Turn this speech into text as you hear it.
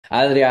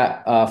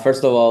Adria,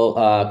 first of all,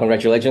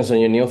 congratulations on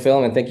your new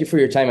film and thank you for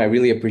your time. I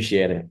really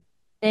appreciate it.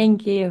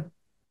 Thank you.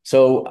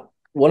 So,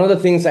 one of the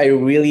things I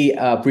really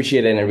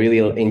appreciated and I really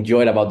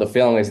enjoyed about the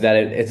film is that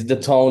it's the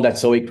tone that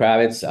Zoe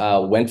Kravitz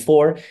went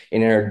for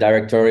in her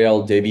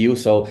directorial debut.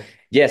 So,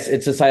 yes,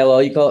 it's a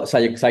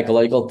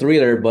psychological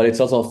thriller, but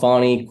it's also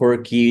funny,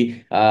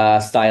 quirky,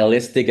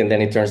 stylistic, and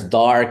then it turns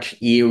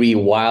dark, eerie,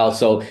 wild.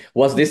 So,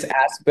 was this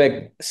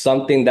aspect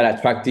something that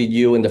attracted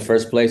you in the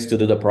first place to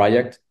do the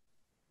project?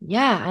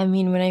 Yeah, I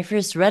mean, when I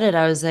first read it,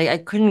 I was like, I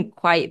couldn't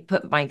quite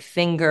put my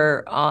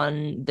finger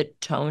on the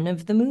tone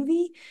of the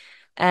movie.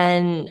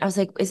 And I was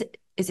like, is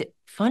it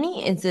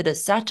funny? Is it a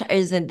satire?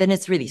 Is it then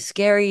it's really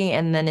scary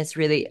and then it's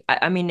really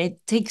I mean,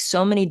 it takes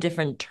so many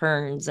different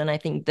turns. And I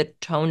think the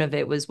tone of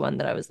it was one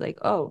that I was like,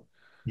 oh,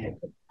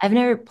 I've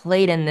never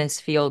played in this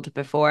field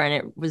before, and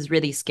it was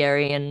really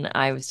scary. And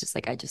I was just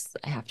like, I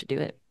have to do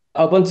it.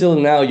 Up until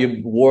now,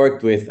 you've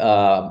worked with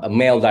a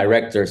male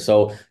director.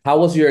 So, how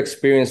was your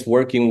experience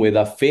working with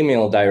a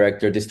female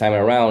director this time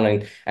around?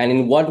 And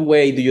in what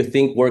way do you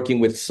think working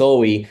with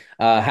Zoe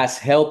has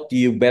helped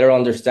you better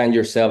understand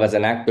yourself as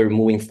an actor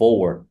moving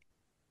forward?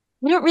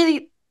 I don't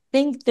really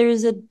think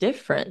there's a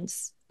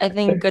difference. I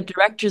think a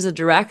director's a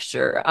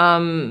director.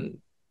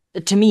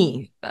 To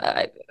me,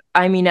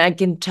 I mean, I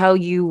can tell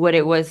you what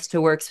it was to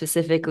work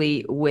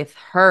specifically with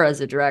her as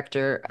a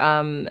director.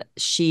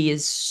 She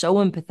is so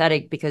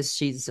empathetic because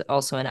she's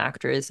also an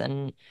actress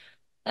and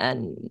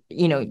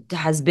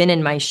has been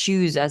in my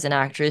shoes as an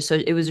actress. So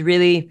it was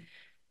really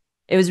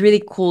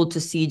cool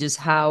to see just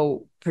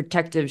how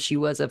protective she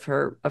was of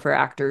her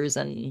actors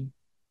and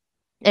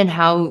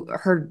how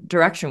her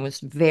direction was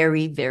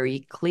very,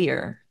 very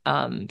clear.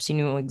 She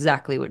knew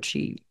exactly what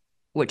she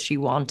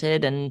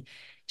wanted, and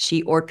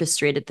she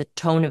orchestrated the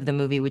tone of the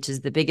movie, which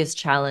is the biggest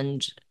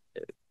challenge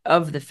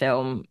of the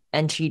film,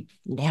 and she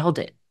nailed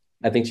it.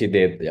 I think she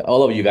did. Yeah,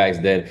 all of you guys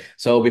did.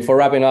 So before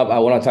wrapping up, I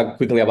want to talk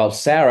quickly about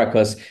Sarah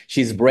because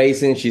she's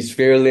brazen, she's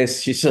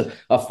fearless, she's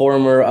a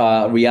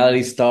former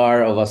reality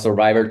star of a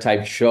Survivor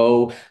type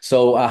show.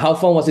 So how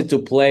fun was it to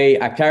play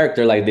a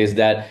character like this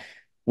that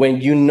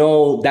when you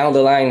know down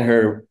the line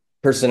her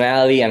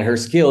personality and her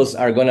skills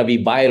are going to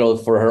be vital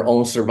for her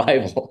own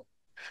survival?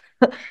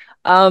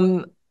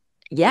 Um,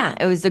 yeah,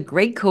 it was a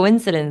great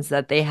coincidence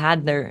that they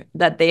had her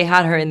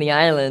in the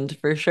island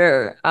for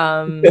sure.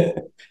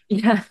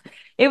 Yeah,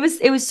 it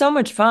was so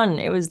much fun.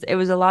 It was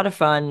a lot of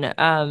fun.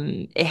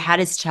 It had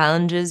its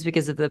challenges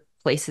because of the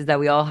places that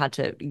we all had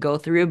to go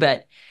through,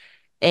 but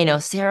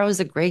Sarah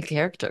was a great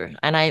character,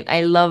 and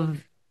I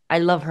love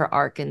her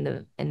arc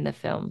in the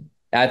film.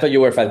 I thought you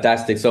were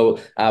fantastic. So,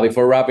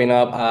 before wrapping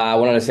up, I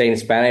wanted to say in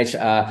Spanish,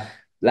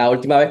 la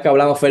última vez que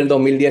hablamos fue el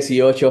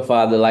 2018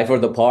 for The Life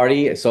of the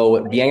Party.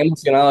 So, bien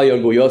emocionado y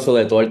orgulloso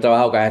de todo el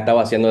trabajo que has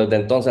estado haciendo desde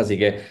entonces. Así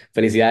que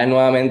felicidades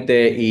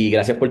nuevamente y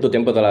gracias por tu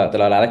tiempo. Te lo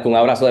agradezco. Un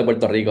abrazo de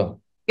Puerto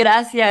Rico.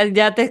 Gracias,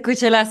 ya te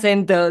escuché el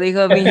acento,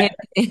 dijo mi gente.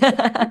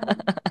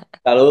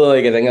 Saludos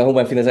y que tengas un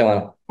buen fin de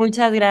semana.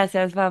 Muchas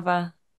gracias, papá.